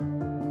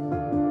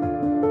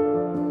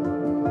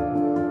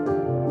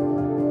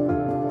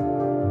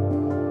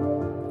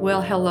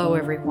Well, hello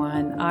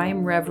everyone.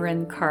 I'm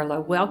Reverend Carla.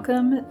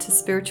 Welcome to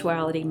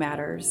Spirituality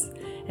Matters.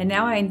 And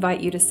now I invite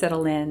you to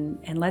settle in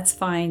and let's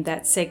find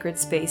that sacred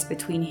space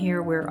between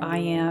here where I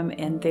am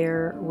and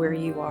there where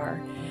you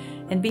are.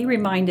 And be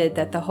reminded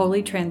that the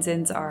holy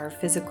transcends our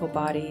physical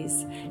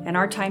bodies, and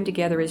our time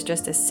together is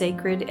just as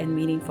sacred and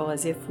meaningful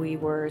as if we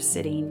were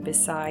sitting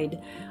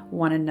beside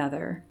one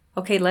another.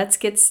 Okay, let's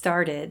get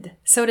started.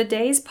 So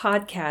today's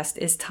podcast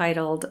is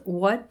titled,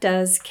 What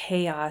Does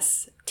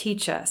Chaos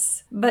Teach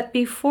Us? But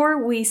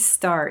before we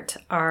start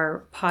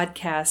our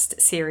podcast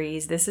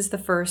series, this is the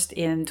first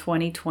in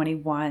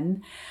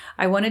 2021,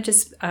 I want to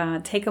just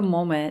take a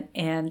moment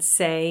and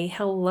say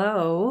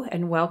hello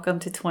and welcome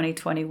to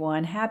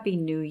 2021. Happy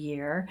New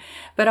Year.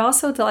 But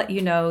also to let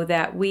you know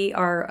that we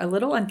are a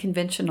little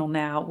unconventional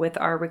now with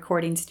our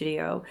recording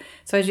studio.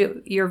 So as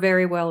you're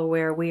very well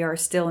aware, we are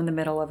still in the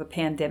middle of a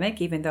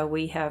pandemic, even though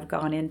we have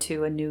gone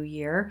into a new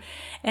year.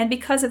 And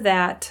because of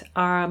that,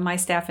 my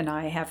staff and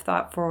I have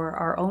thought for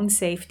our own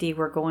safety,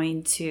 we're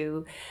going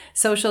to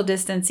social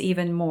distance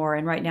even more.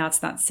 And right now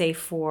it's not safe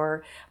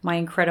for my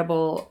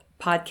incredible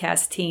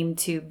podcast team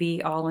to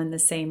be all in the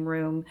same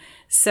room.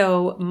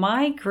 So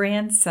my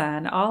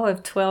grandson, all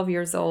of 12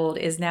 years old,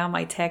 is now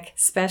my tech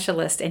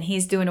specialist, and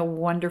he's doing a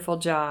wonderful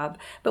job.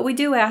 But we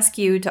do ask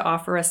you to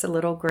offer us a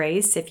little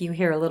grace if you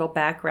hear a little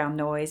background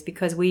noise,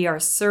 because we are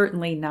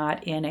certainly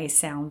not in a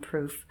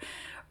soundproof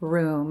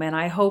room. And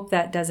I hope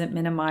that doesn't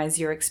minimize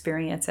your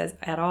experience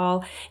at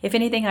all. If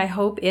anything, I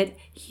hope it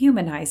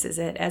humanizes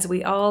it as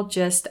we all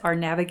just are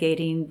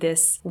navigating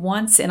this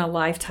once in a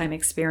lifetime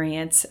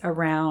experience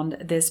around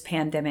this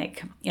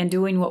pandemic and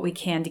doing what we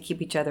can to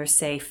keep each other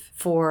safe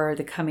for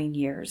the coming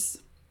years.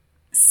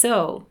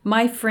 So,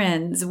 my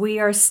friends, we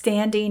are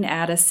standing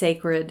at a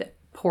sacred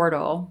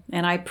portal,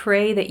 and I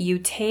pray that you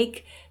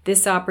take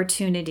this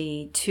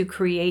opportunity to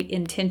create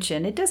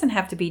intention. It doesn't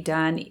have to be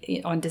done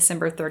on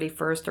December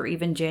 31st or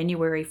even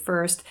January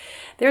 1st.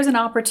 There's an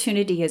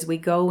opportunity as we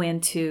go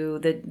into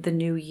the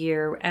new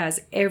year, as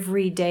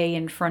every day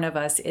in front of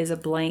us is a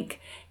blank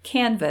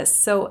canvas.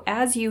 So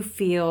as you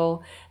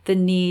feel the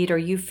need or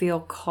you feel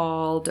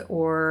called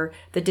or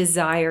the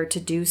desire to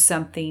do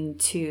something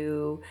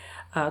to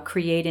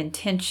create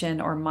intention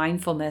or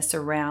mindfulness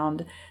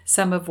around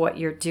some of what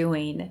you're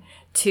doing,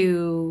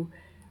 to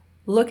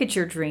look at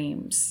your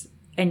dreams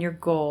and your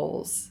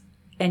goals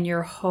and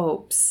your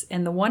hopes.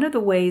 And one of the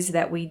ways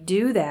that we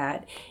do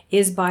that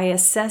is by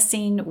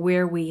assessing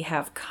where we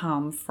have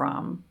come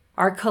from,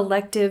 our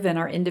collective and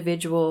our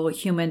individual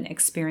human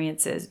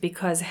experiences,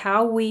 because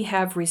how we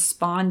have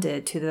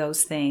responded to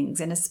those things,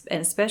 and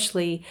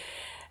especially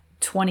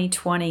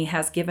 2020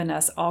 has given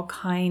us all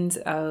kinds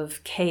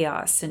of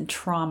chaos and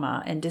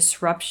trauma and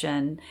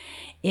disruption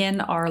in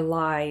our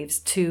lives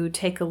to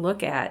take a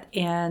look at.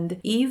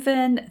 And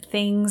even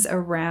things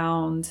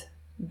around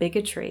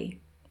bigotry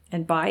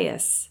and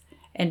bias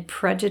and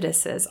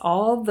prejudices,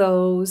 all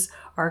those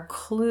are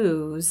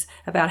clues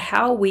about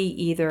how we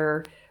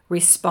either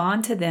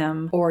respond to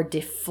them or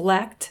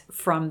deflect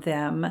from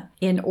them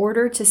in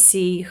order to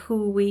see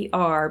who we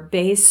are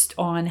based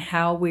on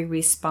how we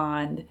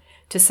respond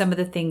to some of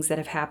the things that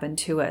have happened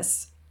to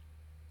us.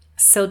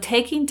 So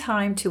taking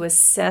time to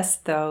assess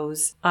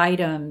those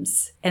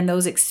items and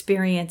those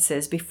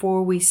experiences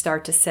before we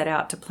start to set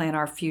out to plan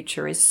our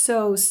future is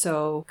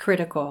so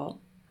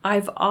critical.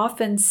 I've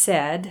often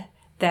said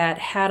that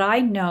had I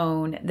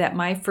known that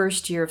my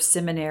first year of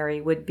seminary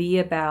would be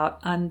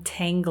about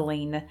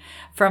untangling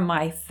from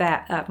my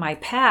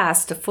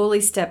past to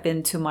fully step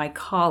into my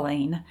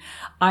calling,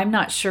 I'm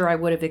not sure I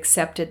would have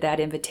accepted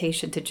that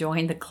invitation to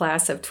join the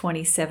class of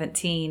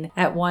 2017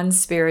 at One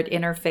Spirit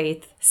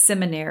Interfaith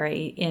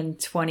Seminary in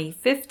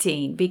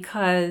 2015,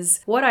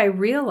 because what I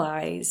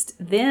realized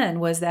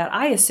then was that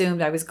I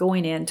assumed I was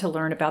going in to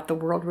learn about the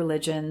world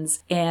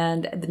religions,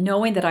 and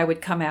knowing that I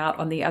would come out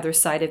on the other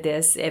side of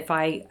this if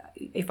I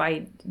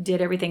did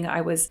everything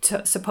I was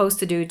supposed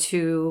to do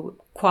to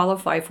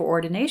qualify for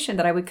ordination,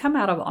 that I would come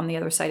out on the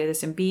other side of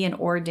this and be an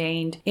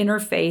ordained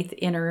interfaith,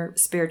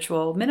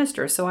 interspiritual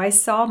minister. So I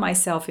saw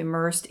myself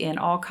immersed in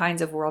all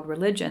kinds of world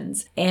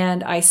religions.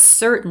 And I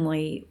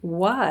certainly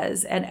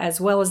was, and as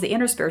well as the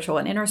interspiritual.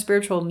 And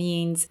interspiritual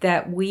means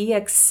that we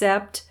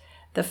accept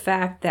the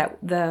fact that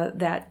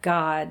that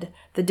God,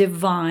 the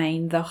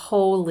divine, the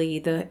holy,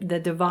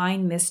 the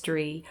divine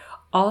mystery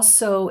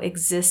also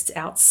exists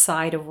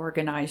outside of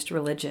organized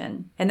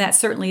religion. And that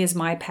certainly is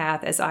my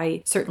path, as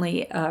I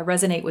certainly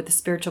resonate with the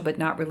spiritual but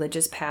not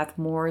religious path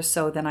more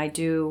so than I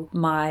do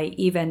my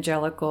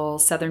evangelical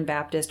Southern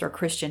Baptist or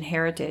Christian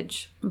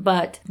heritage.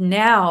 But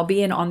now,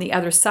 being on the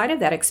other side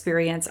of that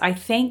experience, I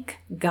thank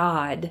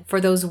God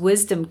for those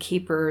wisdom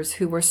keepers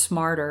who were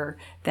smarter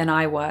than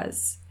I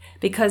was,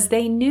 because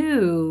they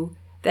knew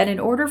that in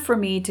order for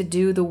me to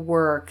do the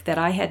work that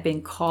I had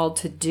been called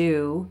to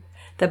do,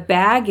 the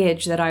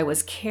baggage that I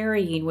was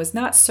carrying was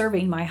not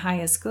serving my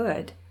highest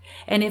good.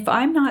 And if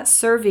I'm not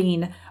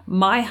serving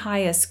my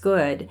highest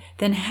good,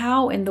 then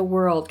how in the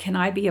world can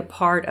I be a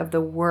part of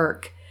the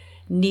work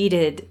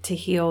needed to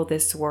heal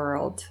this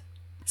world?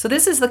 So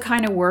this is the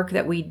kind of work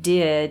that we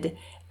did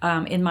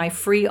in my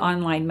free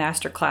online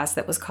masterclass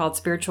that was called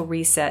Spiritual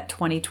Reset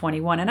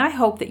 2021. And I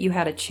hope that you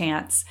had a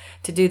chance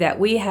to do that.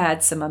 We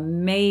had some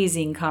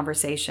amazing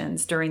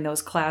conversations during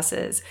those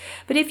classes.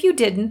 But if you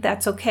didn't,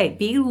 that's okay.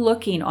 Be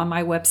looking on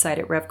my website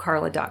at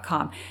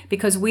revcarla.com,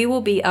 because we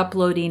will be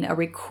uploading a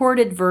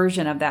recorded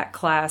version of that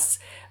class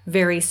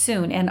very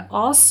soon. And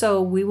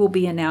also we will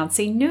be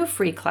announcing new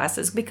free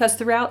classes, because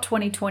throughout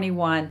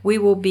 2021 we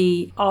will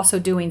be also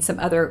doing some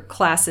other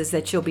classes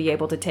that you'll be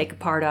able to take a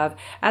part of,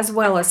 as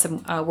well as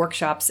some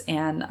workshops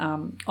and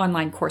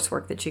online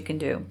coursework that you can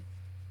do.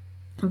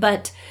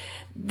 But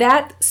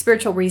that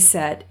spiritual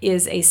reset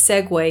is a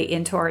segue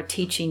into our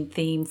teaching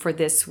theme for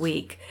this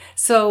week.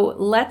 So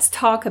let's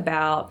talk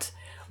about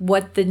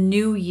what the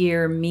new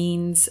year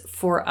means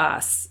for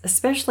us,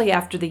 especially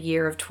after the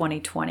year of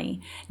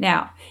 2020.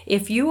 Now,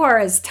 if you are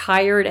as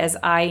tired as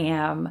I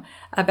am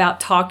about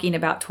talking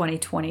about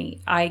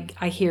 2020,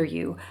 I hear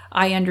you.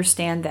 I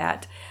understand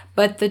that.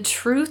 But the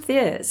truth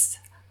is,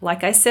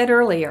 like I said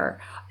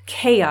earlier,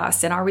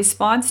 chaos and our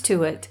response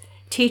to it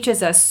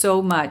teaches us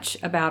so much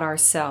about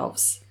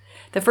ourselves.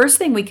 The first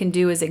thing we can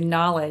do is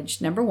acknowledge,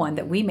 number one,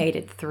 that we made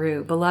it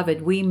through.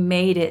 Beloved, we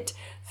made it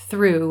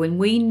through, and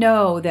we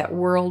know that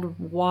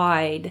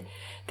worldwide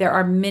there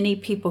are many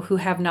people who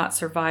have not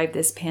survived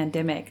this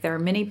pandemic. There are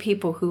many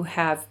people who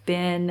have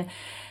been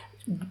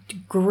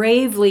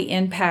gravely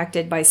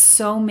impacted by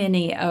so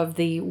many of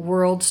the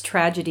world's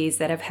tragedies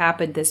that have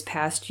happened this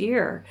past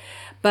year.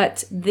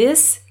 But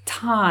this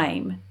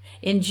time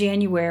in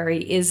January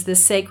is the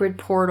sacred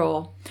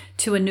portal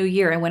to a new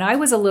year. And when I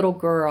was a little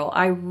girl,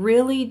 I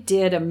really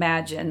did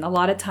imagine, a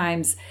lot of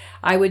times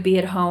I would be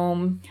at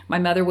home. My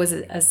mother was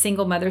a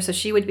single mother, so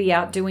she would be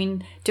out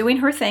doing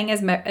her thing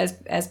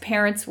as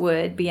parents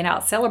would, being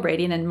out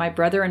celebrating, and my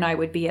brother and I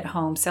would be at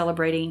home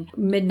celebrating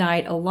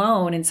midnight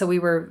alone. And so we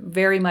were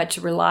very much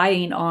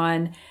relying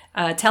on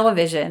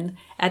television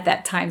at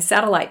that time,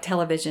 satellite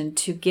television,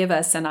 to give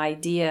us an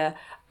idea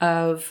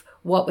of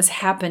what was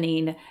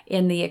happening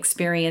in the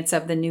experience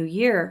of the new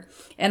year.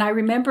 And I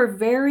remember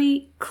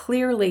very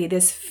clearly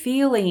this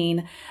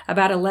feeling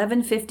about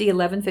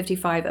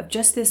 11:55 of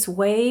just this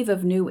wave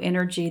of new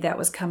energy that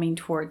was coming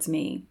towards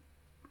me.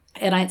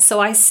 And so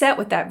I sat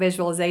with that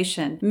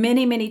visualization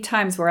many, many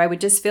times, where I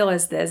would just feel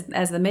as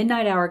the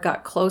midnight hour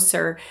got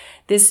closer,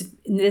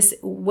 this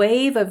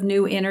wave of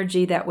new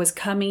energy that was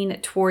coming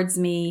towards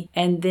me,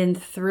 and then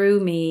through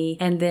me,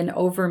 and then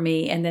over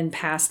me, and then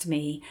past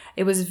me.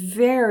 It was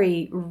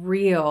very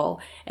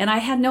real. And I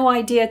had no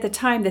idea at the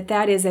time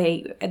that is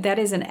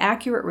an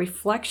accurate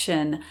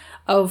reflection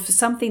of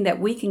something that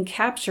we can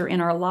capture in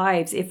our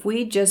lives if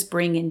we just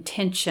bring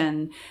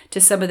intention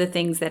to some of the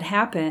things that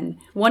happen.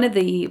 One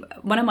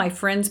of my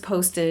friends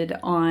posted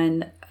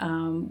on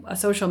a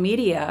social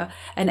media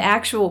an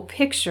actual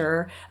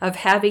picture of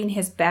having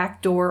his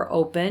back door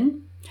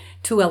open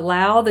to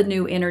allow the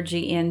new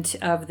energy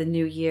of the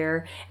new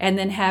year, and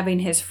then having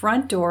his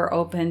front door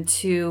open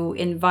to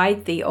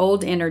invite the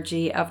old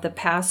energy of the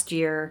past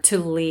year to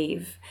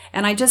leave.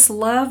 And I just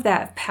love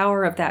that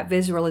power of that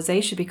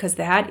visualization, because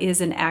that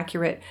is an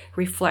accurate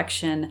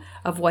reflection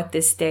of what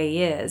this day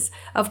is.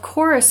 Of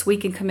course, we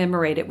can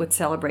commemorate it with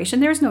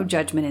celebration. There's no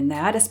judgment in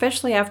that,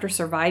 especially after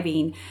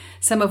surviving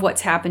some of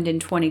what's happened in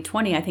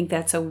 2020. I think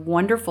that's a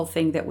wonderful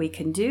thing that we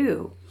can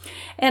do.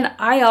 And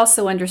I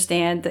also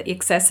understand the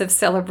excessive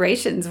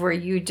celebrations where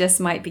you just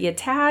might be a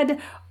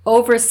tad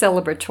over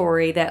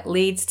celebratory that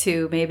leads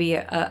to maybe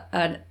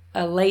a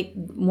late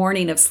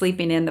morning of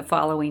sleeping in the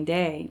following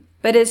day.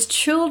 But as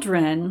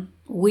children,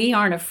 we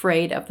aren't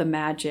afraid of the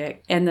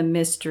magic and the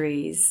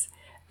mysteries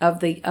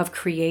of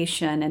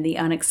creation and the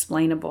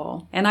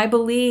unexplainable. And I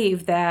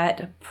believe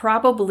that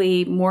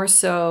probably more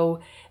so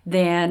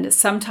than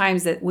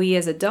sometimes that we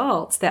as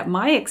adults, that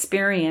my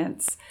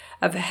experience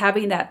of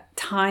having that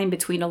time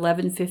between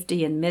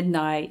 11:50 and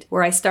midnight,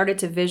 where I started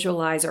to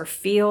visualize or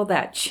feel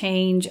that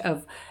change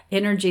of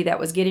energy that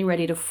was getting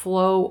ready to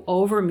flow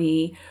over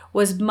me,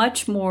 was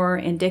much more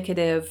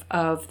indicative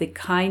of the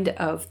kind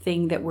of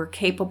thing that we're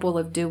capable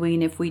of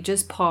doing if we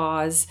just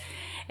pause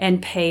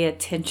and pay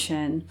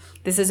attention.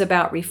 This is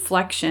about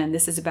reflection.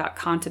 This is about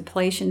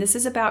contemplation. This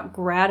is about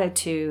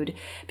gratitude,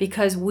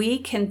 because we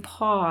can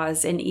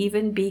pause and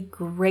even be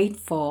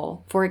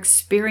grateful for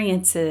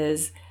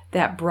experiences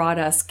that brought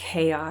us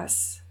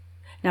chaos.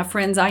 Now,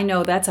 friends, I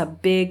know that's a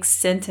big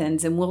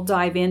sentence, and we'll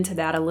dive into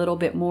that a little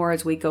bit more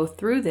as we go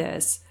through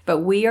this, but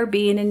we are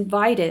being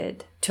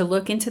invited to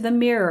look into the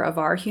mirror of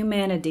our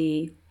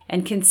humanity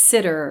and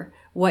consider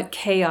what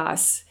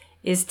chaos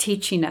is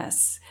teaching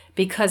us.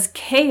 Because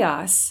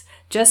chaos,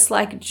 just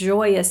like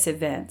joyous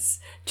events,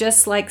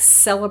 just like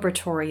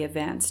celebratory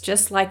events,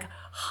 just like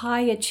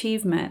high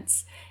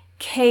achievements,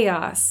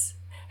 chaos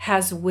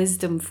has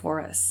wisdom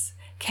for us.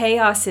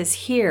 Chaos is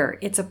here.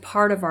 It's a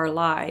part of our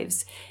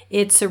lives.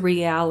 It's a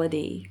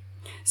reality.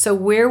 So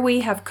where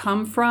we have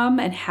come from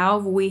and how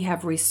we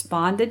have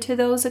responded to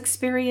those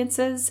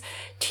experiences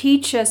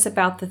teach us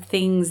about the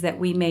things that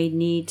we may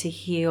need to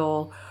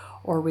heal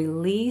or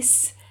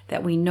release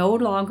that we no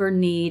longer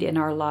need in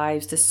our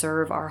lives to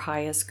serve our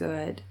highest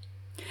good.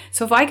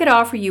 So if I could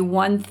offer you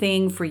one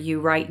thing for you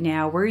right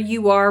now, where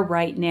you are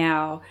right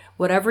now,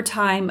 whatever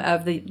time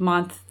of the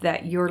month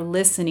that you're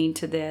listening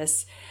to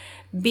this,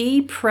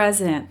 be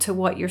present to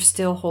what you're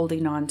still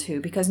holding on to,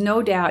 because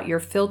no doubt you're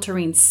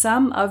filtering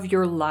some of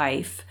your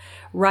life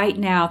right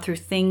now through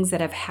things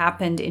that have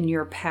happened in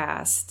your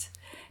past.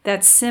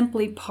 That's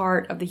simply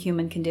part of the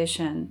human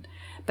condition.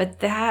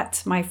 But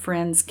that, my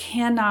friends,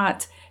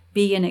 cannot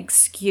be an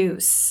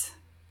excuse.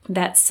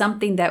 That's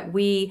something that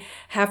we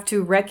have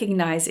to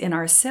recognize in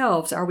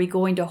ourselves. Are we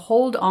going to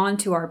hold on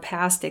to our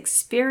past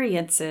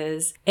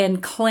experiences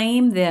and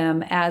claim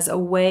them as a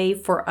way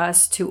for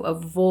us to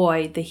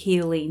avoid the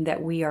healing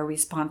that we are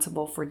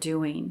responsible for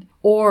doing?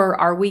 Or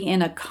are we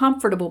in a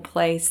comfortable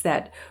place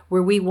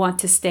where we want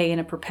to stay in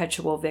a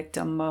perpetual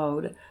victim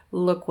mode?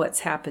 Look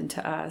what's happened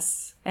to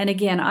us. And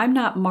again, I'm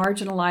not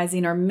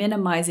marginalizing or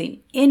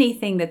minimizing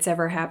anything that's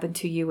ever happened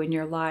to you in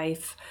your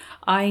life.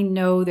 I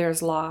know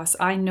there's loss.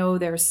 I know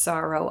there's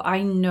sorrow.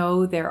 I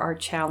know there are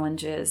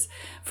challenges.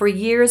 For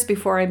years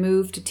before I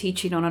moved to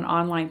teaching on an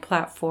online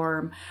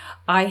platform,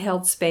 I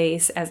held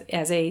space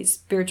as a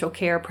spiritual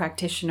care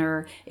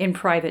practitioner in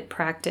private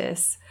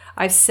practice.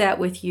 I've sat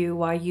with you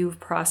while you've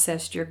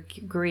processed your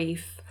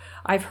grief.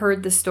 I've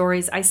heard the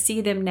stories. I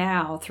see them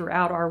now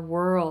throughout our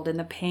world and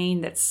the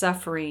pain that's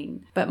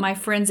suffering. But my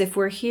friends, if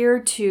we're here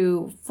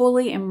to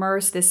fully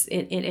immerse this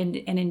and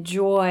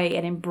enjoy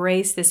and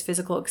embrace this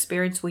physical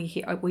experience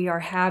we are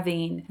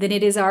having, then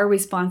it is our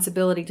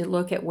responsibility to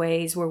look at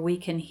ways where we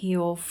can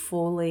heal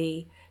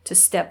fully, to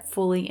step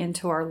fully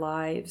into our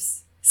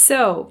lives.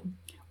 So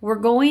we're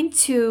going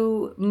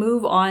to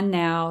move on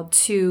now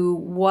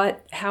to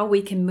how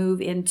we can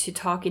move into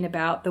talking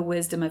about the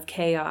wisdom of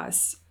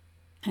chaos.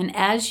 And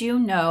as you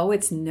know,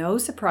 it's no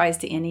surprise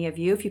to any of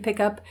you, if you pick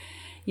up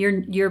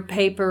your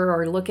paper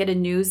or look at a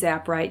news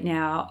app right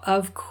now,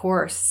 of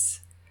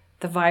course,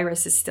 the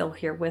virus is still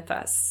here with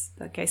us.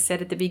 Like I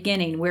said at the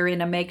beginning, we're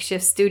in a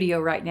makeshift studio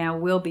right now,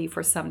 will be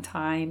for some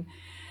time.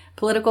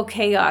 Political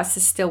chaos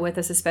is still with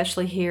us,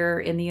 especially here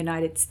in the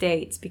United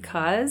States,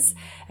 because,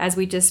 as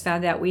we just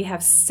found out, we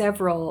have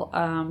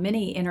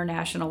many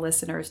international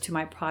listeners to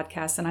my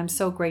podcast, and I'm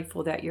so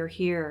grateful that you're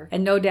here.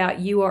 And no doubt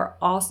you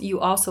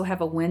also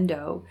have a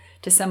window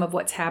to some of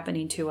what's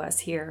happening to us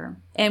here.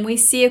 And we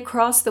see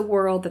across the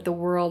world that the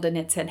world and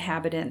its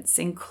inhabitants,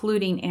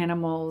 including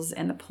animals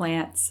and the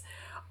plants,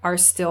 are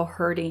still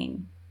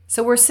hurting.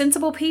 So we're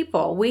sensible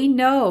people. We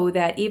know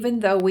that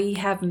even though we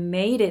have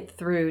made it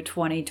through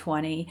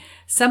 2020,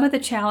 some of the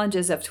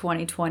challenges of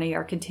 2020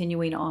 are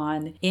continuing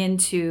on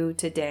into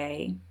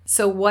today.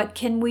 So what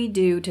can we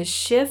do to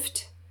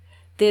shift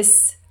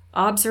this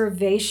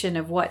observation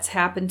of what's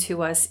happened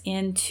to us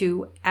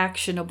into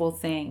actionable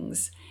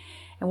things?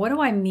 And what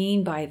do I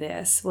mean by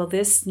this? Well,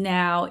 this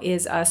now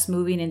is us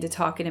moving into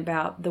talking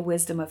about the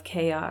wisdom of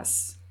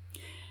chaos.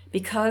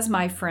 Because,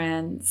 my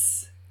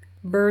friends,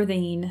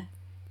 birthing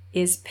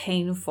is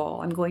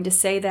painful. I'm going to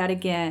say that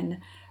again.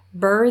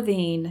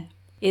 Birthing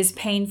is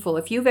painful.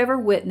 If you've ever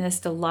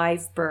witnessed a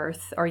live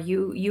birth, or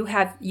you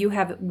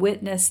have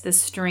witnessed the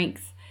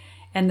strength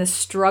and the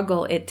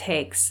struggle it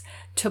takes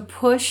to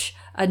push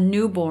a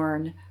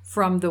newborn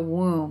from the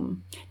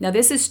womb. Now,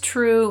 this is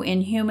true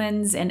in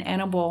humans and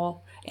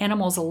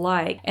animals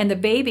alike. And the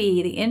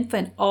baby, the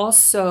infant,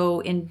 also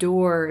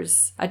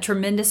endures a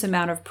tremendous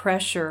amount of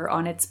pressure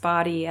on its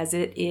body as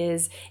it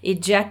is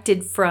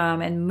ejected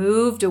from and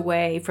moved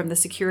away from the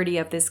security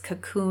of this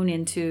cocoon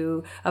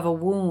of a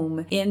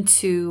womb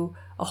into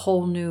a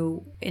whole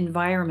new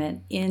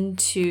environment,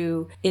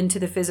 into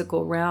the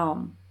physical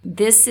realm.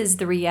 This is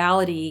the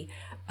reality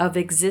of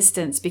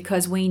existence,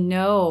 because we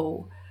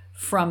know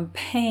from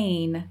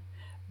pain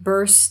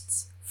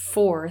bursts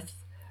forth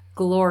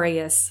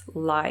glorious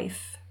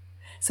life.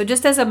 So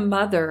just as a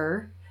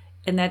mother,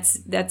 and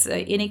that's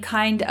any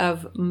kind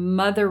of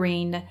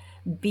mothering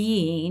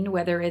being,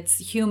 whether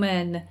it's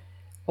human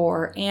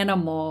or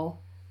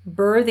animal,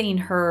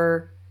 birthing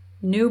her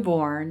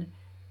newborn,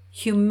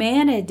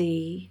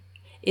 humanity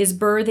is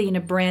birthing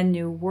a brand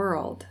new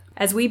world.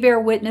 As we bear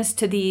witness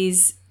to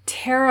these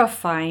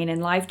terrifying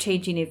and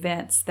life-changing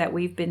events that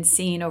we've been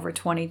seeing over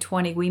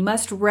 2020, we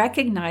must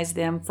recognize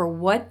them for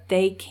what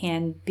they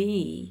can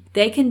be.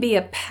 They can be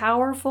a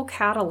powerful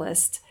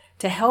catalyst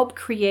to help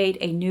create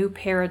a new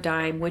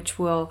paradigm which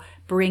will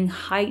bring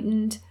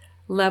heightened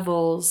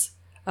levels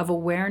of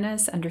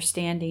awareness,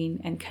 understanding,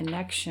 and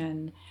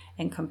connection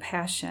and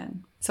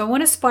compassion. So I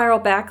want to spiral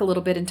back a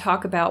little bit and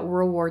talk about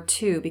World War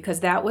II, because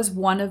that was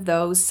one of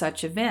those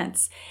such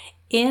events.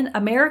 In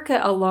America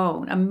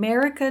alone,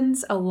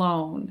 Americans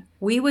alone,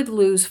 we would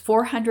lose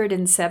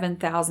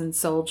 407,000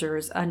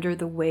 soldiers under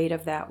the weight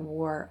of that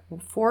war.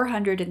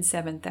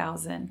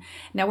 407,000.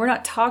 Now we're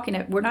not talking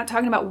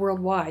about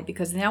worldwide,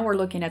 because now we're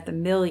looking at the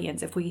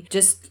millions if we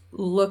just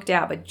looked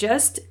out. But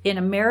just in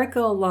America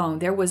alone,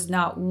 there was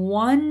not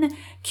one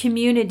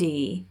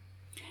community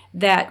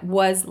that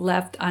was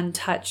left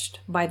untouched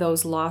by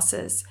those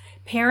losses.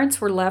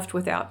 Parents were left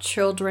without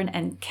children,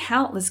 and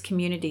countless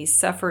communities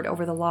suffered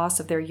over the loss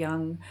of their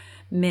young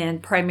men,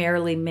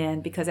 primarily men,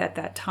 because at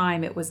that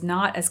time it was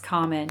not as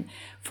common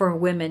for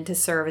women to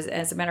serve.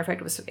 As a matter of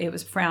fact, it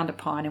was frowned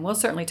upon. And we'll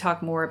certainly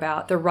talk more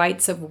about the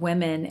rights of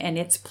women and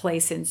its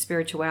place in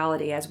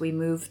spirituality as we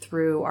move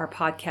through our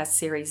podcast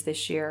series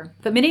this year.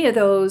 But many of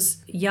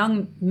those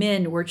young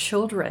men were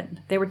children.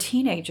 They were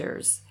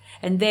teenagers,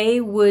 and they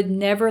would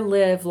never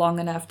live long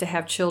enough to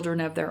have children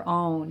of their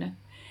own.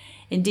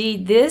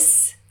 Indeed,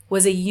 this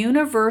was a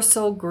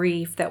universal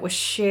grief that was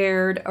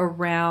shared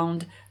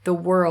around the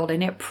world,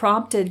 and it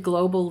prompted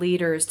global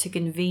leaders to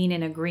convene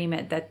in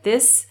agreement that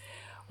this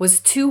was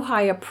too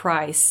high a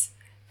price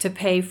to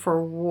pay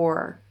for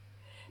war,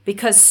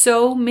 because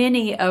so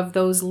many of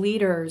those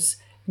leaders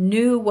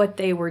knew what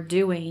they were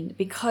doing,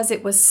 because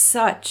it was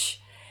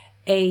such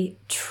a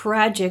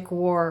tragic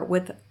war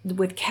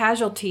with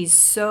casualties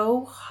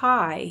so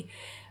high.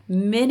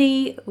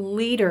 Many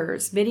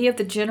leaders, many of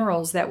the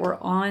generals that were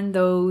on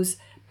those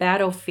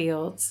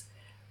battlefields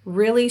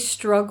really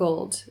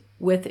struggled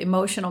with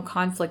emotional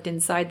conflict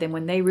inside them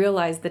when they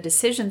realized the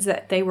decisions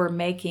that they were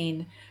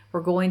making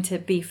were going to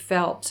be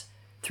felt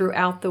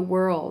throughout the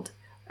world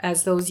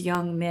as those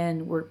young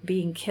men were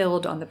being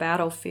killed on the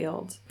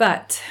battlefield.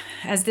 But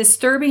as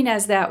disturbing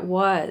as that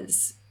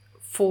was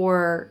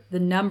for the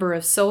number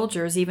of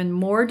soldiers, even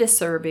more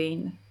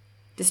disturbing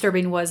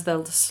was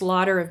the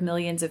slaughter of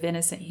millions of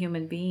innocent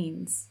human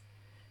beings.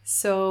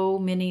 So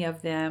many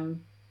of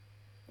them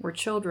were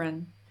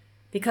children.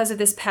 Because of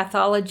this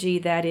pathology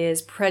that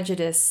is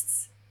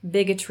prejudice,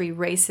 bigotry,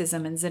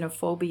 racism, and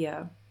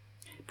xenophobia,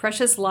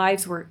 precious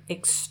lives were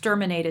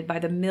exterminated by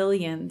the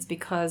millions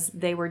because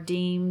they were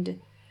deemed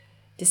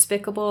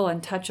despicable,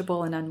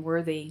 untouchable, and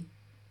unworthy.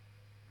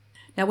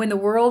 Now, when the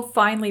world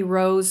finally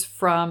rose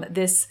from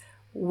this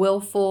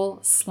willful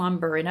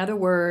slumber, in other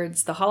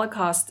words, the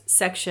Holocaust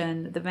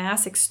section, the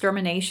mass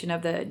extermination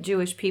of the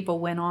Jewish people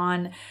went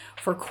on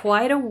for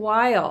quite a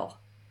while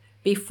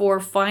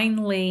before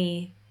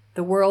finally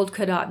the world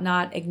could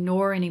not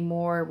ignore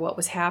anymore what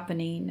was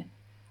happening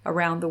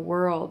around the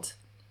world.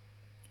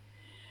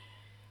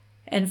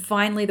 And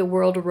finally, the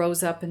world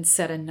rose up and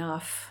said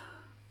enough.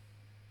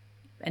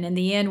 And in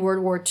the end,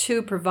 World War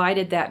II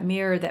provided that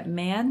mirror that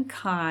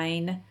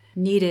mankind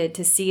needed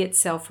to see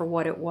itself for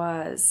what it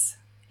was.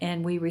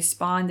 And we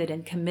responded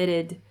and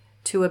committed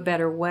to a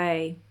better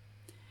way.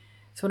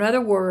 So in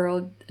other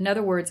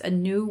words, a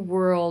new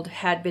world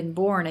had been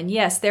born. And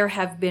yes, there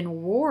have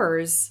been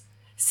wars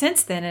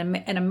since then,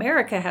 and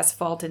America has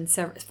fought in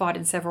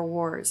several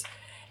wars.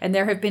 And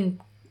there have been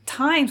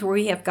times where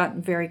we have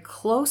gotten very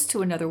close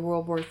to another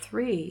World War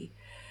III.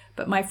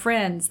 But my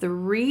friends, the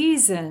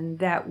reason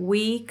that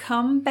we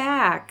come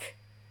back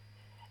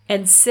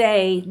and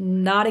say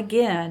not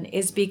again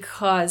is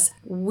because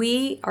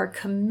we are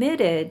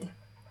committed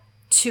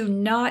to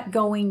not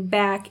going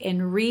back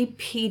and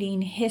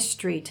repeating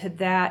history to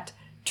that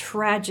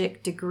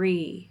tragic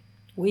degree.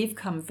 We've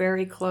come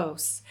very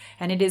close.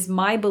 And it is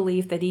my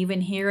belief that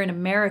even here in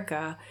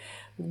America,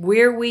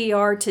 where we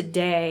are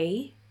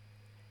today,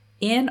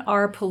 in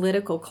our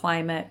political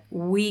climate,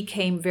 we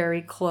came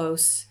very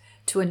close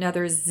to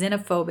another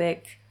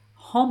xenophobic,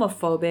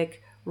 homophobic,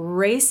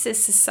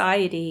 racist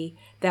society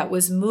that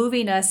was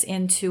moving us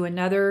into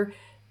another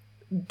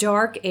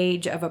dark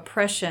age of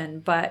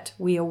oppression, but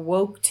we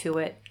awoke to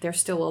it.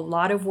 There's still a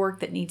lot of work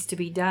that needs to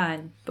be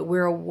done, but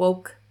we're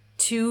awoke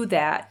to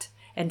that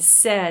and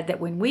said that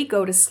when we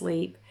go to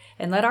sleep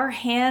and let our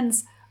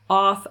hands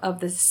off of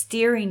the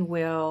steering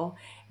wheel,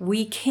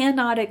 we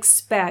cannot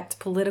expect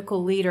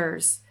political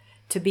leaders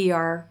to be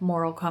our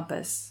moral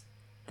compass.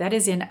 That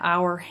is in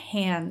our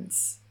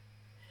hands.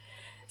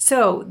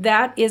 So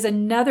that is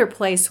another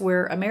place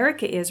where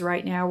America is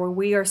right now, where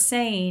we are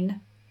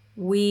saying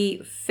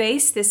we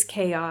face this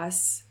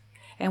chaos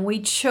and we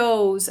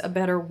chose a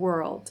better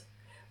world.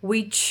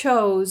 We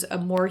chose a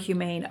more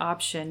humane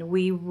option.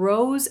 We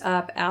rose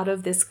up out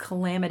of this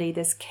calamity,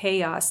 this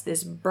chaos,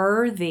 this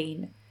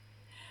birthing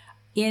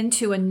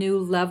into a new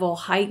level,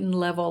 heightened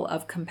level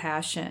of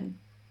compassion.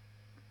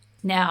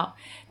 Now,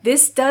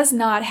 this does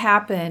not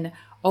happen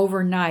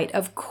overnight.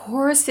 Of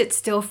course, it's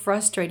still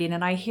frustrating,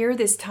 and I hear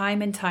this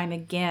time and time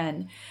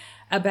again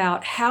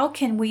about how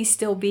can we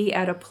still be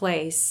at a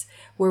place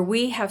where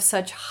we have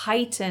such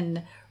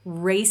heightened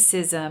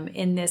racism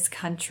in this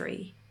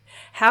country?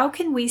 How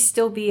can we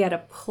still be at a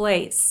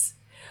place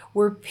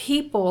where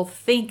people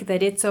think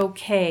that it's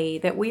okay,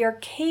 that we are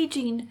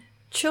caging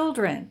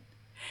children?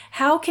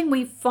 How can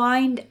we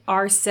find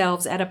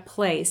ourselves at a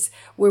place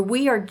where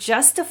we are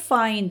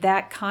justifying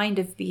that kind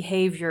of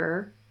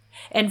behavior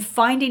and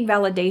finding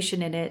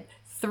validation in it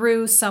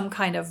through some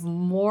kind of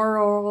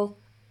moral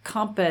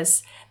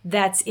compass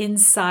that's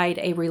inside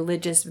a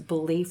religious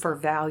belief or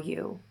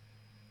value?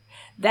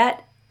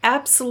 That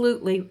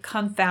absolutely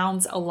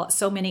confounds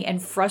so many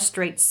and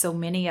frustrates so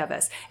many of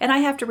us. And I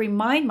have to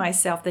remind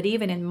myself that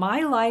even in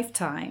my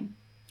lifetime,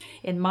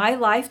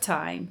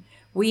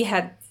 we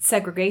had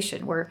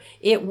segregation where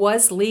it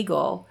was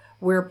legal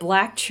where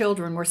black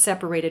children were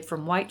separated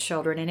from white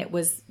children, and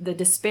the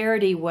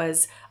disparity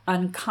was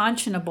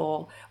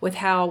unconscionable with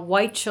how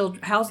white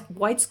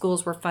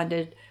schools were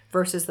funded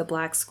versus the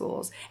black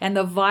schools, and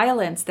the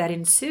violence that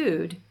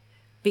ensued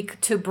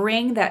to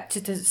bring that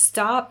to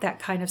stop that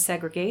kind of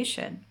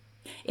segregation.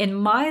 In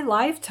my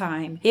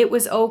lifetime, it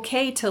was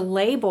okay to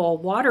label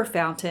water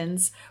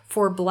fountains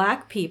for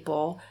black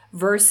people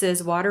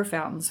versus water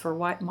fountains for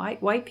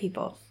white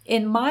people.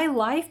 In my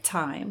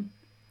lifetime,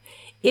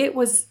 it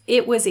was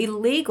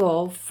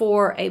illegal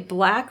for a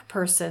black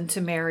person to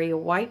marry a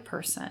white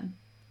person.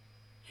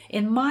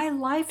 In my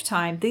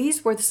lifetime,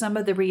 these were some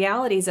of the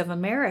realities of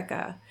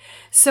America.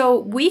 So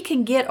we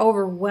can get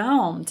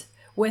overwhelmed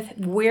with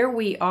where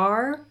we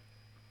are,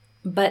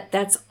 but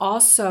that's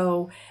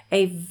also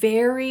a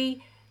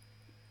very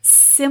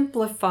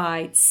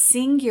simplified,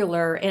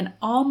 singular, and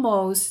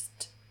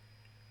almost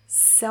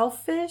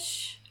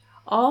selfish,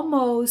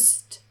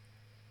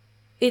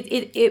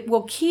 it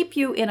will keep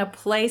you in a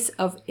place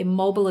of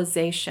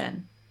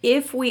immobilization.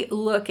 If we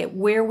look at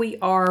where we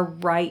are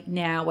right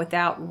now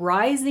without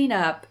rising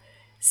up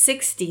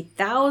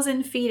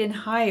 60,000 feet and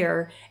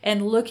higher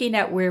and looking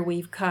at where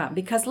we've come,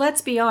 because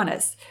let's be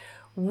honest,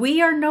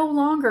 we are no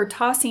longer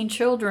tossing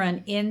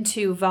children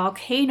into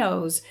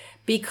volcanoes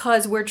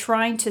because we're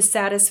trying to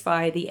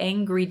satisfy the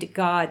angry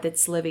God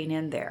that's living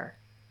in there.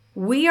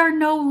 We are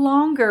no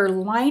longer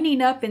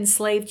lining up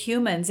enslaved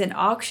humans and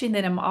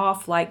auctioning them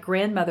off like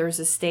grandmother's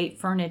estate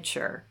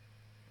furniture.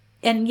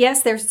 And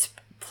yes, there's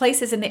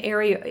places in the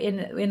area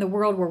in the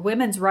world where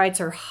women's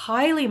rights are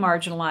highly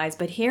marginalized,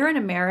 but here in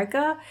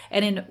America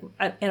and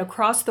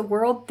across the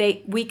world,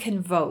 we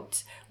can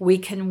vote, we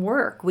can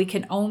work, we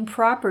can own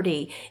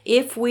property.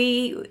 If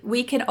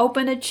we can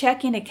open a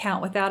checking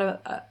account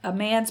without a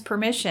man's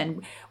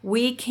permission,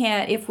 we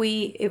can.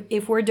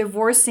 If we're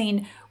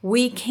divorcing,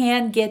 we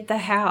can get the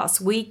house,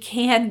 we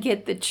can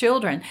get the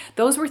children.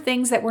 Those were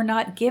things that were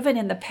not given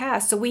in the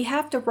past, so we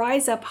have to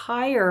rise up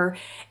higher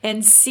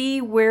and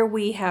see where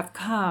we have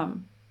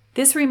come.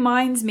 This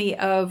reminds me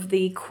of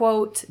the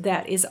quote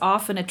that is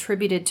often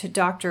attributed to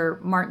Dr.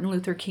 Martin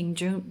Luther King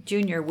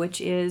Jr., which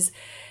is,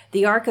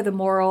 "The arc of the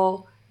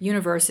moral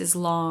universe is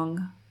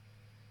long.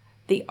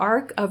 The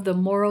arc of the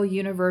moral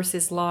universe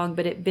is long,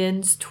 but it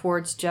bends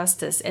towards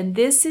justice." And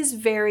this is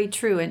very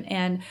true.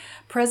 And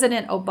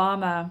President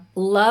Obama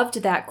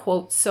loved that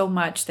quote so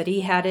much that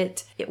he had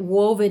it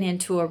woven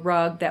into a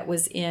rug that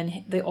was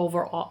in the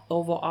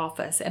Oval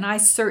Office. And I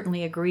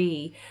certainly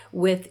agree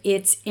with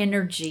its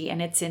energy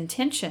and its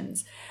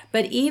intentions.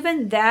 But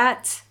even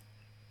that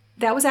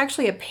was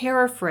actually a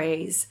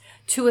paraphrase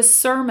to a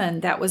sermon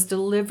that was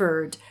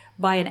delivered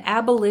by an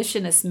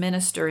abolitionist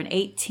minister in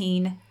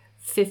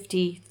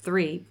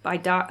 1853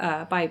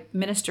 by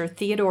Minister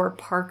Theodore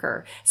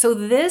Parker. So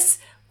this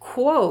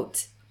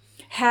quote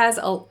has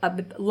a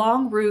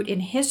long root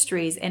in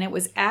histories, and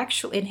it's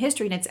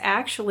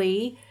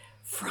actually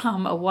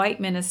from a white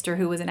minister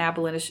who was an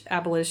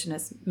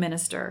abolitionist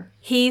minister.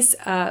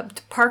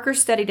 Parker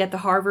studied at the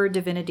Harvard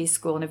Divinity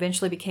School and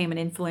eventually became an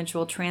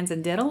influential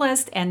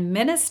transcendentalist and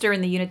minister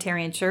in the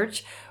Unitarian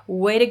Church.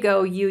 Way to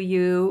go,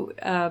 you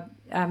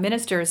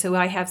ministers, who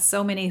I have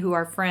so many who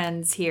are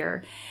friends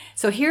here.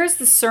 So here's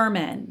the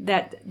sermon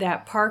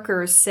that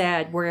Parker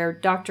said, where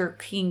Dr.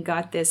 King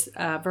got this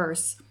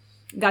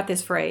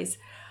phrase.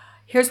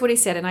 Here's what he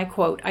said, and I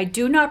quote, "I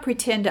do not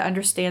pretend to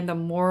understand the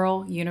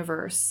moral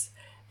universe.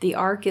 The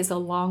arc is a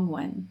long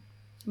one.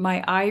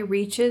 My eye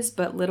reaches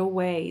but little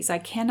ways. I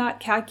cannot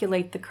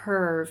calculate the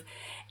curve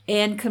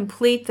and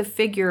complete the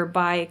figure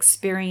by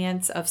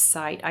experience of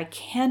sight. I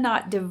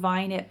cannot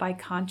divine it by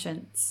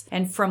conscience.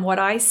 And from what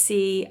I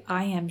see,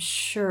 I am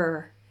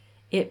sure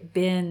it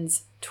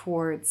bends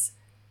towards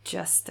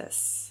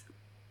justice."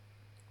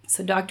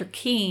 So Dr.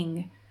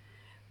 King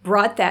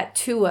brought that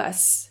to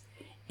us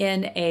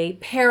in a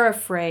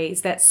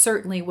paraphrase that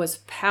certainly was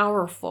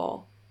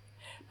powerful.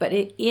 But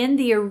in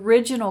the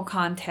original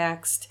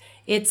context,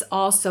 it's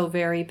also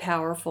very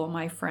powerful,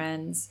 my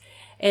friends.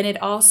 And it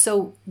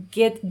also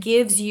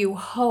gives you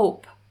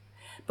hope.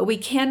 But we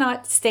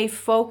cannot stay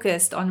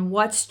focused on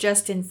what's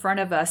just in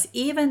front of us,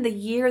 even the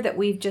year that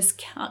we've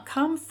just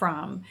come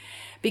from,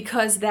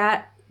 because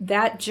that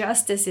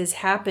justice is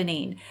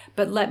happening.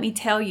 But let me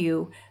tell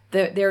you,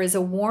 there is a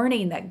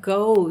warning that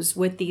goes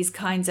with these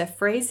kinds of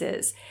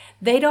phrases.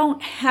 They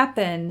don't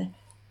happen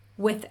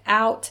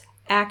without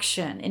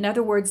action. In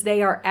other words,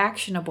 they are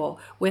actionable.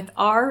 With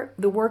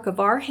the work of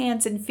our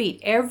hands and feet,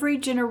 every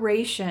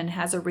generation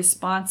has a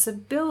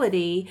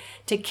responsibility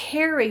to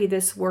carry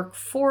this work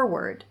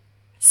forward.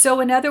 So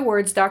in other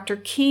words, Dr.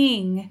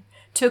 King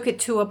took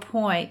it to a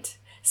point.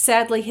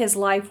 Sadly, his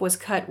life was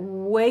cut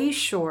way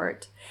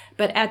short.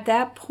 But at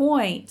that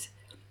point,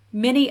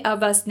 many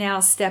of us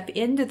now step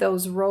into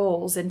those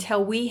roles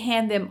until we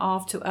hand them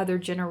off to other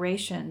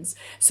generations.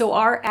 So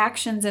our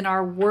actions and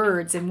our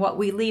words and what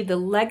we leave, the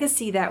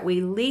legacy that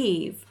we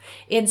leave,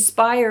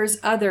 inspires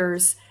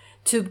others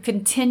to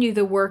continue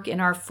the work in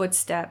our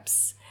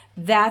footsteps.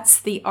 That's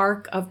the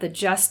arc of the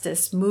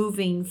justice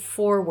moving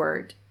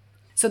forward.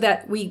 so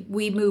that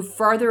we move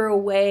farther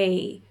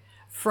away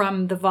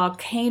from the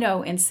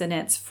volcano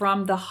incidents,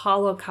 from the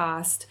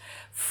Holocaust,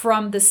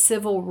 from the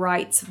civil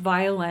rights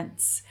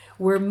violence.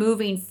 We're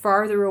moving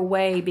farther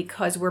away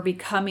because we're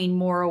becoming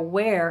more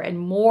aware and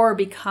more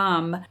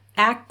become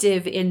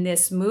active in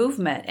this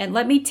movement. And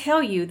let me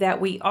tell you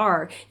that we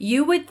are.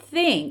 You would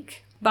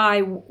think by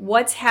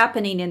what's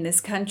happening in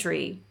this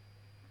country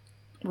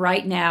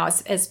right now,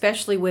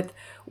 especially with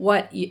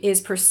what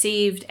is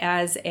perceived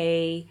as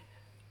the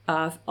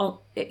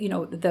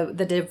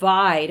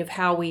divide of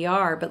how we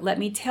are. But let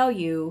me tell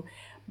you,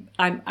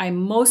 I'm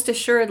most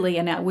assuredly,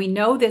 and we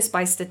know this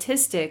by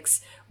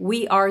statistics,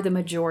 we are the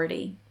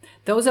majority.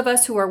 Those of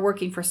us who are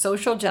working for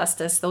social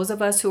justice, those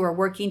of us who are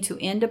working to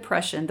end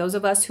oppression, those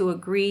of us who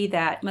agree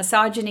that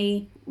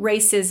misogyny,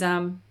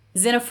 racism,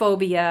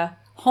 xenophobia,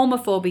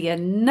 homophobia,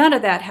 none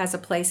of that has a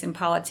place in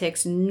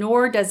politics,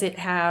 nor does it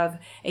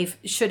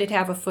should it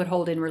have a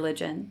foothold in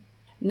religion.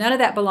 None of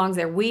that belongs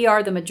there. We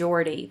are the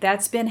majority.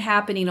 That's been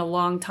happening a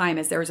long time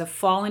as there is a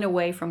falling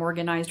away from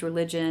organized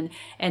religion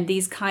and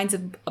these kinds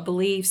of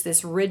beliefs,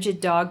 this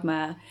rigid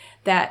dogma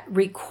that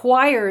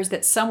requires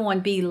that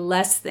someone be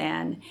less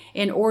than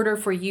in order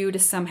for you to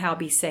somehow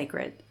be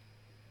sacred.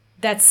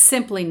 That's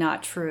simply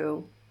not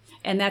true.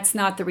 And that's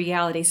not the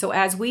reality. So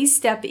as we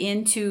step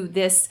into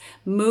this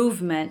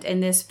movement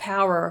and this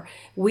power,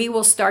 we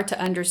will start to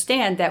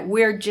understand that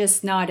we're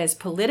just not as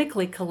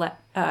politically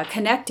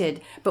connected,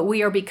 but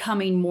we are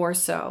becoming more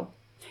so.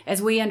 As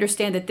we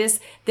understand that this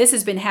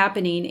has been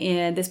happening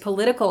in this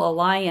political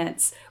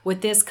alliance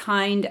with this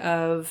kind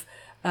of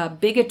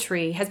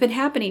bigotry has been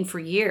happening for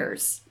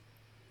years.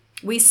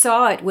 We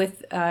saw it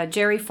with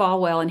Jerry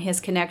Falwell and his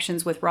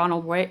connections with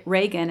Ronald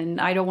Reagan, and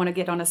I don't want to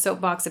get on a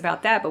soapbox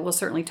about that, but we'll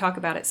certainly talk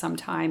about it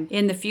sometime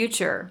in the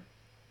future.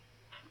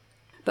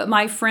 But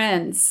my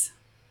friends,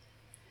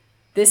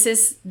 this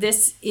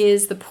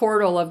is the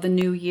portal of the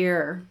new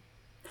year.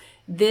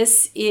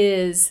 This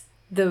is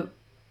the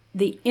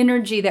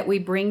energy that we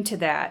bring to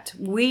that.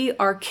 We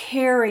are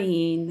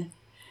carrying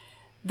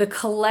the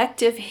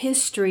collective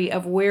history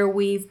of where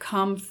we've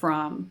come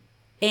from.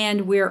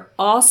 And we're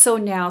also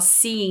now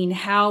seeing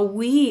how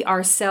we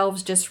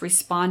ourselves just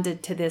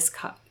responded to this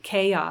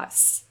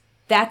chaos.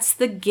 That's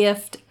the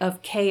gift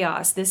of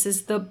chaos. This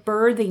is the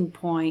birthing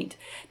point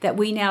that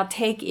we now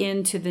take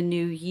into the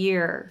new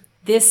year.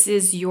 This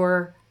is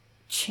your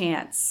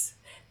chance.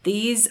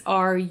 These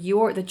are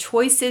the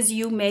choices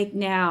you make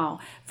now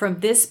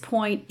from this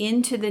point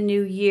into the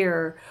new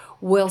year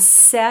will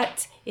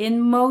set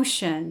in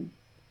motion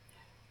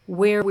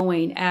where we're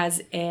going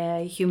as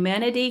a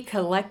humanity,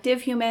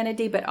 collective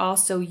humanity, but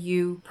also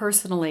you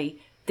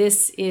personally.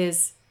 This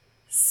is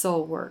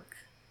soul work.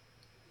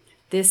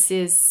 This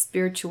is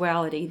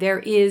spirituality. There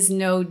is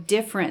no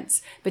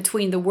difference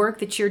between the work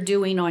that you're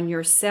doing on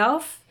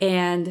yourself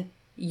and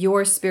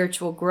your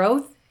spiritual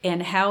growth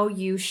and how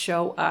you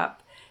show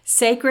up.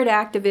 Sacred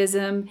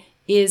activism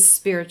is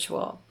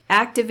spiritual.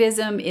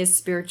 Activism is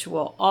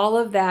spiritual. All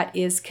of that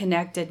is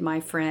connected, my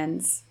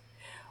friends.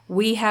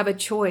 We have a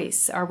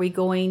choice. Are we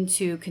going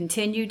to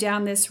continue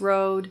down this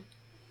road?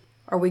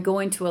 Are we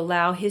going to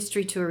allow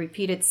history to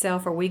repeat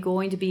itself? Are we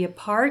going to be a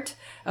part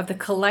of the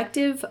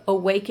collective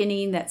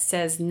awakening that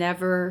says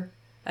never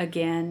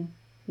again,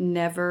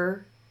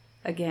 never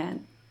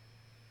again?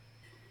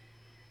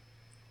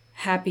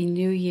 Happy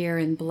New Year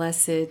and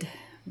blessed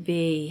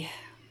be.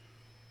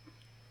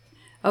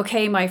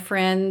 Okay, my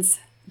friends.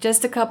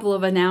 Just a couple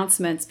of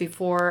announcements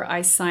before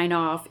I sign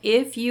off.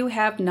 If you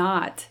have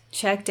not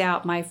checked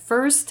out my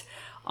first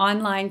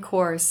online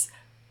course,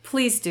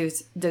 please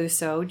do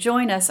so.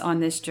 Join us on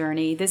this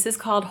journey. This is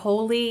called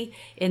Holy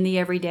in the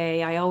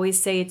Everyday. I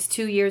always say it's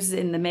 2 years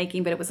in the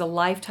making, but it was a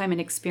lifetime in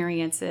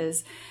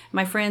experiences.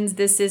 My friends,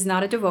 this is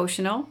not a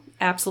devotional.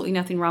 Absolutely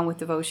nothing wrong with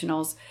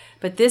devotionals,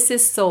 but this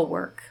is soul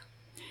work.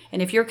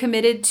 And if you're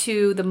committed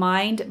to the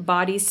mind,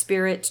 body,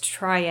 spirit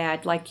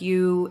triad, like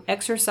you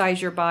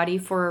exercise your body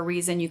for a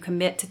reason, you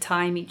commit to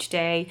time each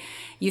day,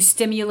 you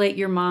stimulate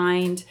your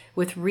mind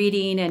with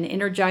reading and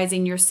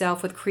energizing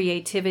yourself with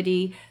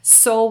creativity,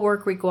 soul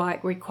work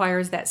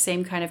requires that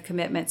same kind of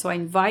commitment. So I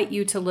invite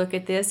you to look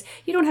at this.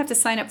 You don't have to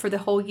sign up for the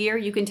whole year.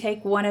 You can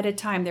take one at a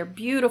time. They're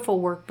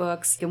beautiful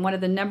workbooks. And one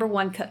of the number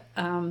one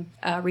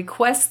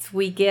requests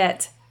we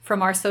get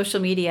from our social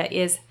media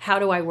is, how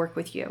do I work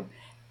with you?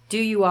 Do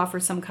you offer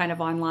some kind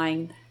of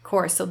online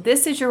course? So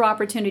this is your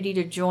opportunity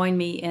to join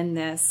me in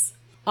this.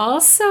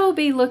 Also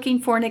be looking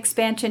for an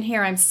expansion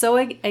here. I'm so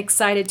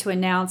excited to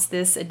announce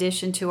this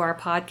addition to our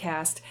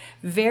podcast.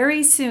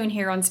 Very soon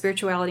here on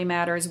Spirituality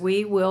Matters,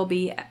 we will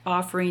be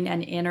offering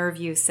an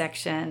interview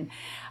section.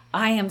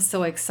 I am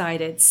so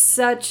excited.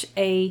 Such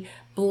a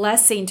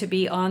blessing to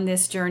be on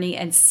this journey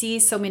and see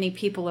so many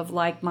people of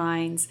like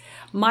minds.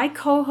 My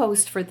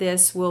co-host for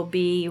this will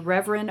be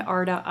Reverend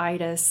Arda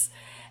Ides,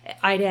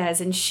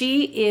 and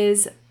she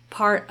is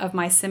part of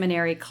my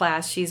seminary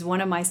class. She's one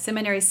of my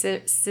seminary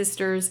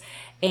sisters,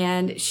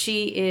 and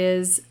she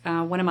is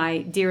one of my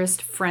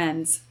dearest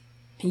friends.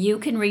 You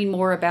can read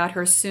more about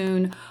her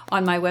soon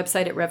on my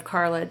website at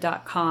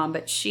revcarla.com,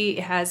 but she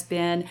has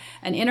been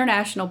an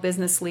international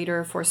business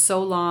leader for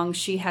so long.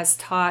 She has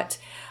taught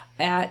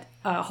at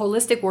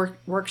holistic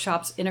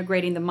workshops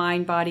integrating the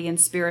mind, body, and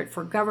spirit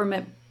for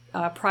government,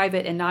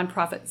 private, and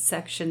nonprofit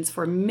sections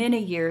for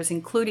many years,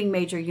 including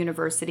major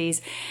universities.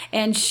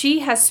 And she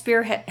has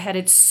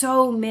spearheaded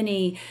so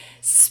many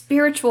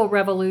spiritual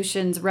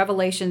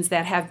revelations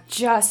that have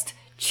just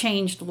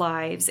changed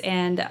lives.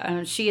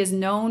 And she is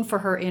known for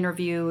her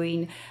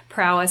interviewing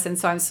prowess. And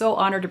so I'm so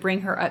honored to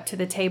bring her up to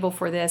the table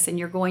for this. And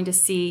you're going to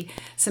see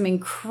some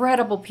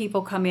incredible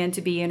people come in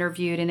to be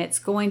interviewed. And it's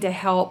going to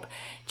help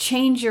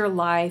change your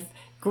life,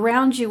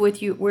 ground you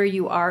with you where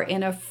you are,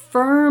 and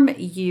affirm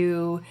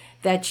you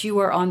that you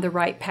are on the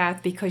right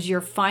path, because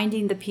you're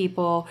finding the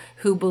people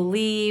who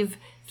believe,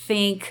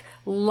 think,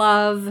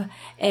 love,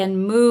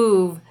 and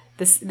move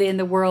in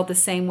the world the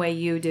same way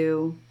you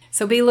do.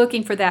 So be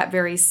looking for that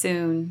very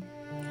soon.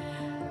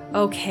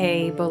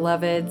 Okay,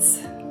 beloveds,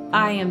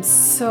 I am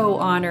so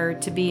honored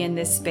to be in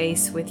this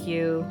space with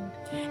you.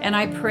 And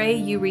I pray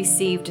you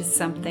received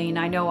something.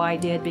 I know I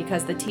did,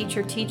 because the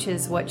teacher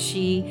teaches what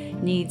she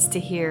needs to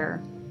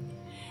hear.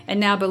 And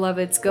now,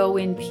 beloveds, go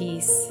in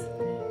peace.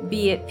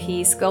 Be at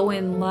peace. Go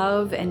in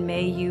love, and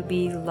may you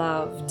be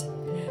loved.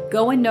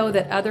 Go and know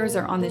that others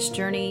are on this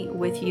journey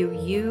with you.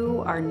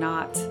 You are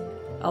not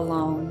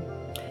alone.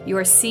 You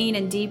are seen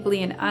and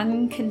deeply and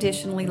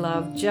unconditionally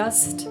loved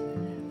just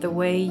the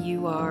way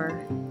you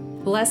are.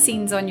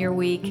 Blessings on your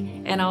week,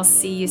 and I'll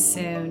see you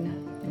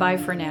soon. Bye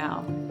for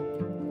now.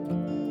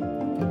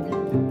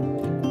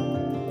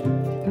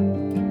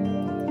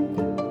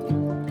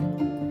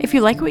 If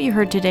you like what you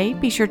heard today,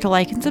 be sure to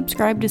like and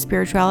subscribe to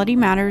Spirituality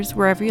Matters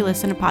wherever you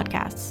listen to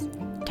podcasts.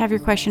 To have your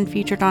question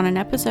featured on an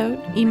episode,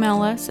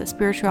 email us at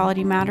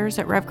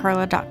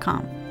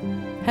spiritualitymatters@revcarla.com.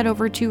 Head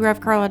over to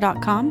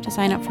revcarla.com to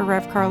sign up for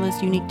Rev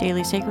Carla's unique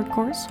daily sacred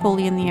course,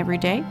 Holy in the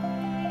Everyday.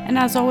 And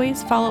as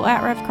always, follow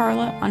at Rev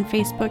Carla on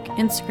Facebook,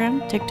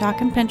 Instagram, TikTok,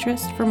 and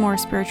Pinterest for more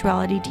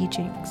spirituality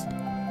teachings.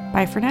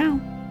 Bye for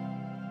now.